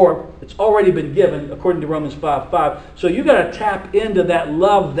received, or it's already been given, according to Romans 5:5. So you got to tap into that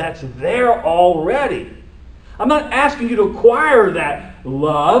love that's there already. I'm not asking you to acquire that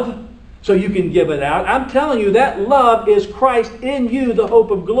love so you can give it out. I'm telling you that love is Christ in you, the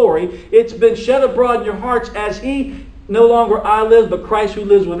hope of glory. It's been shed abroad in your hearts as He, no longer I live, but Christ who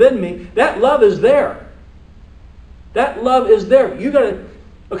lives within me. That love is there. That love is there. You got to.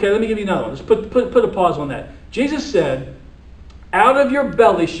 Okay, let me give you another one. Let's put a pause on that. Jesus said, out of your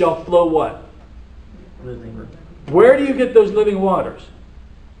belly shall flow what? Living water. Where do you get those living waters?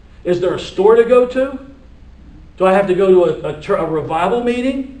 Is there a store to go to? Do I have to go to a revival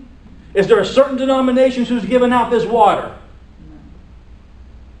meeting? Is there a certain denomination who's giving out this water?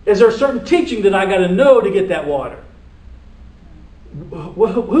 Is there a certain teaching that I got to know to get that water?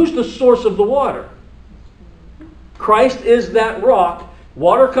 Who's the source of the water? Christ is that rock.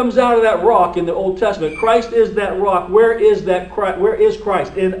 Water comes out of that rock in the Old Testament. Christ is that rock. Where is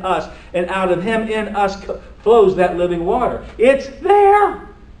Christ? In us. And out of Him, in us, flows that living water. It's there.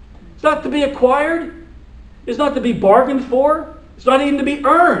 It's not to be acquired. It's not to be bargained for. It's not even to be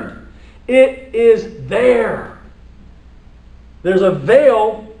earned. It is there. There's a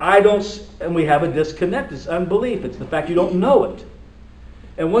veil, and we have a disconnect. It's unbelief. It's the fact you don't know it.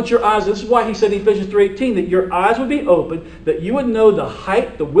 And once your eyes, this is why he said in Ephesians 3:18, that your eyes would be open, that you would know the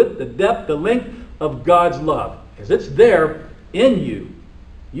height, the width, the depth, the length of God's love. Because it's there in you.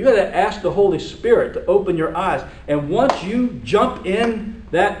 You got to ask the Holy Spirit to open your eyes. And once you jump in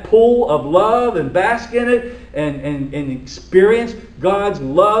that pool of love and bask in it and experience God's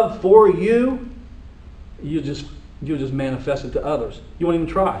love for you, you'll just manifest it to others. You won't even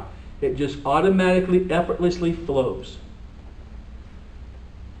try. It just automatically, effortlessly flows.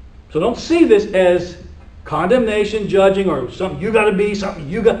 So don't see this as condemnation, judging, or something you got to be, something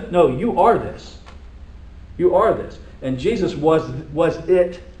you got. No, you are this. You are this. And Jesus was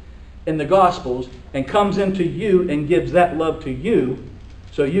it in the Gospels and comes into you and gives that love to you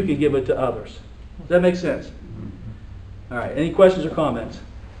so you can give it to others. Does that make sense? All right. Any questions or comments?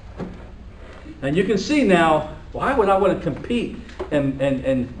 And you can see now, why would I want to compete? And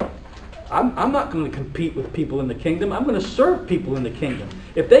I'm not going to compete with people in the kingdom. I'm going to serve people in the kingdom.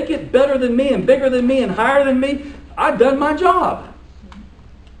 If they get better than me and bigger than me and higher than me, I've done my job.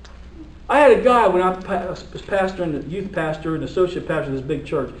 I had a guy when I was pastor and youth pastor and associate pastor of this big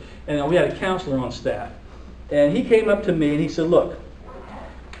church, and we had a counselor on staff. And he came up to me and he said, look,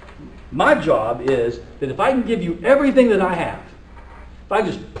 my job is that if I can give you everything that I have, if I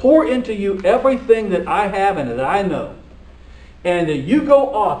just pour into you everything that I have and that I know, and that you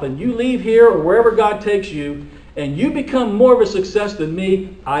go off and you leave here or wherever God takes you, and you become more of a success than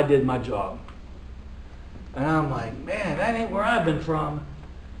me, I did my job. And I'm like, man, that ain't where I've been from.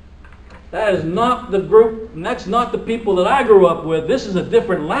 That is not the group, and that's not the people that I grew up with. This is a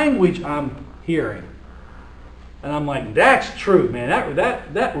different language I'm hearing. And I'm like, that's true, man.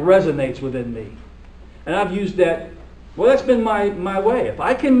 That resonates within me. And I've used that. Well, that's been my way. If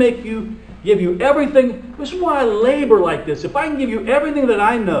I can make you, give you everything, this is why I labor like this. If I can give you everything that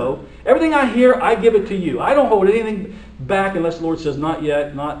I know, everything I hear, I give it to you. I don't hold anything back unless the Lord says not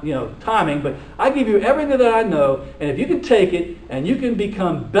yet, not timing, but I give you everything that I know, and if you can take it and you can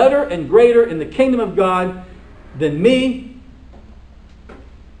become better and greater in the kingdom of God than me,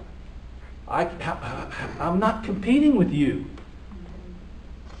 I'm not competing with you.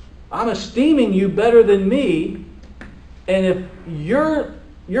 I'm esteeming you better than me, and if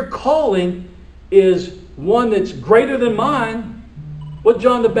your calling is one that's greater than mine, what did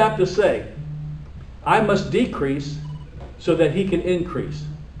John the Baptist say? I must decrease so that he can increase.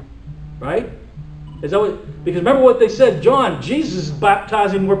 Right? Is that what, because remember what they said, John, Jesus is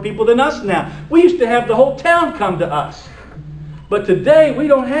baptizing more people than us now. We used to have the whole town come to us. But today we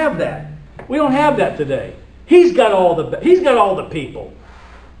don't have that. We don't have that today. He's got all the people.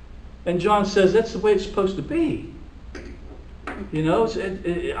 And John says that's the way it's supposed to be.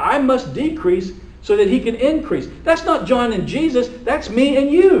 I must decrease so that he can increase. That's not John and Jesus. That's me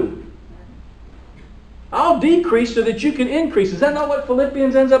and you. I'll decrease so that you can increase. Is that not what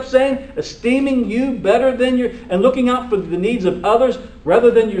Philippians ends up saying? Esteeming you better than your, and looking out for the needs of others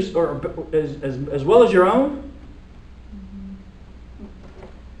rather than your, or as well as your own?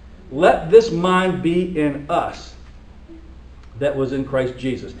 Let this mind be in us that was in Christ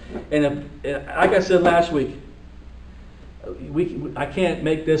Jesus. And like I said last week, I can't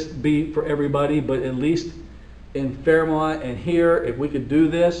make this be for everybody, but at least in Fairmont and here, if we could do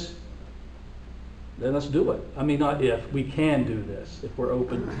this, then let's do it. I mean, not if. We can do this. If we're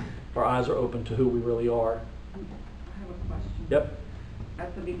open, our eyes are open to who we really are. I have a question. Yep.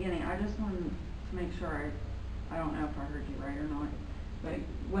 At the beginning, I just wanted to make sure I don't know if I heard you right or not, but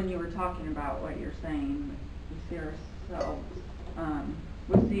when you were talking about what you're saying, we see ourselves,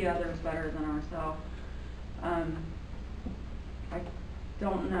 we see others better than ourselves. I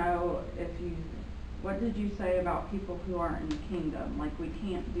don't know if what did you say about people who aren't in the kingdom? Like we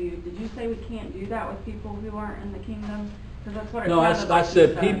can't do, did you say we can't do that with people who aren't in the kingdom? Because that's what it sounded like. I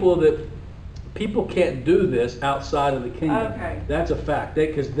said people can't do this outside of the kingdom. Okay. That's a fact.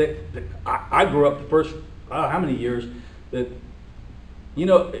 Because I grew up the first, how many years that,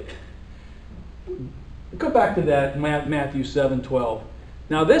 go back to that Matthew 7:12.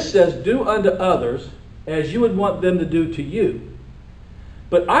 Now this says, do unto others as you would want them to do to you.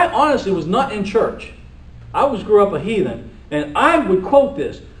 But I honestly was not in church. I grew up a heathen. And I would quote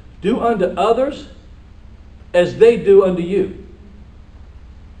this, do unto others as they do unto you.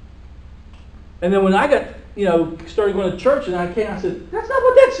 And then when I got, started going to church and I said, that's not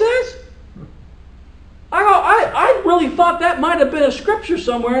what that says. I really thought that might have been a scripture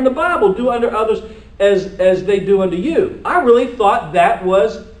somewhere in the Bible, do unto others as they do unto you. I really thought that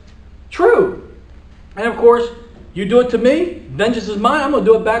was True. And of course, you do it to me, vengeance is mine, I'm going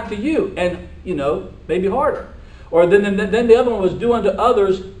to do it back to you. And, maybe harder. Or then the other one was do unto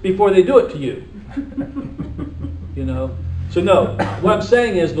others before they do it to you. So no, what I'm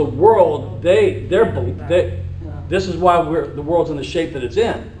saying is the world, this is why the world's in the shape that it's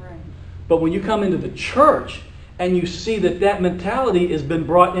in. Right. But when you come into the church and you see that mentality has been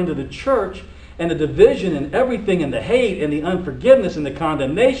brought into the church, and the division and everything and the hate and the unforgiveness and the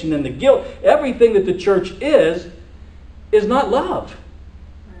condemnation and the guilt, everything that the church is not love.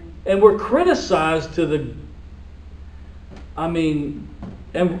 Right. And we're criticized and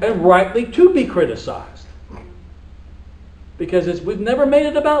rightly to be criticized. Because we've never made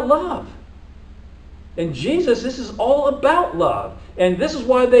it about love. And Jesus, this is all about love. And this is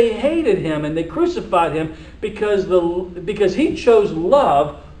why they hated him and they crucified him, because he chose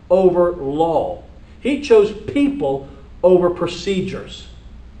love over law. He chose people over procedures.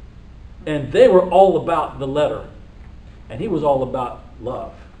 And they were all about the letter. And he was all about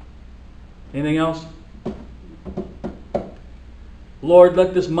love. Anything else? Lord,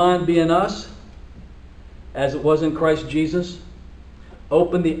 let this mind be in us as it was in Christ Jesus.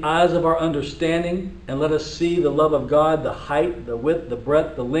 Open the eyes of our understanding and let us see the love of God, the height, the width, the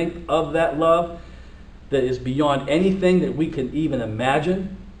breadth, the length of that love that is beyond anything that we can even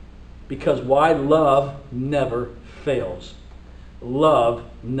imagine. Because why? Love never fails. Love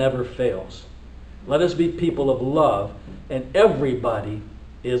never fails. Let us be people of love, and everybody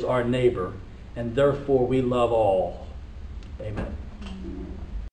is our neighbor, and therefore we love all. Amen.